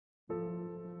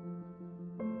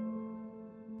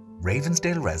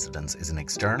Ravensdale Residence is an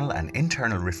external and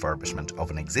internal refurbishment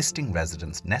of an existing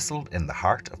residence nestled in the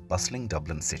heart of bustling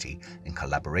Dublin city in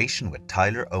collaboration with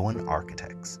Tyler Owens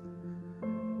Architects.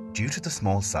 Due to the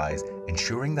small size,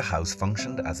 ensuring the house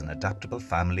functioned as an adaptable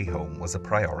family home was a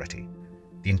priority.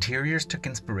 The interiors took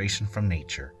inspiration from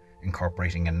nature,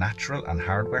 incorporating a natural and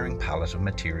hard-wearing palette of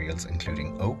materials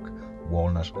including oak,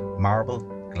 walnut, marble,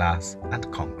 glass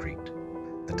and concrete.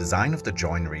 The design of the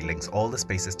joinery links all the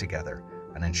spaces together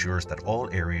and ensures that all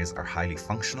areas are highly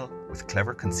functional with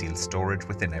clever concealed storage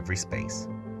within every space.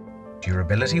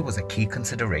 Durability was a key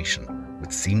consideration, with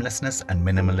seamlessness and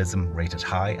minimalism rated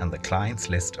high on the client's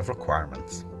list of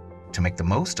requirements. To make the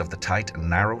most of the tight and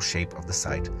narrow shape of the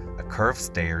site, a curved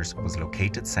stairs was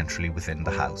located centrally within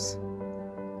the house.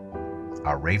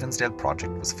 Our Ravensdale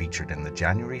project was featured in the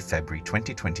January-February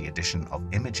 2020 edition of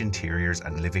Image Interiors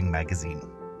and Living magazine.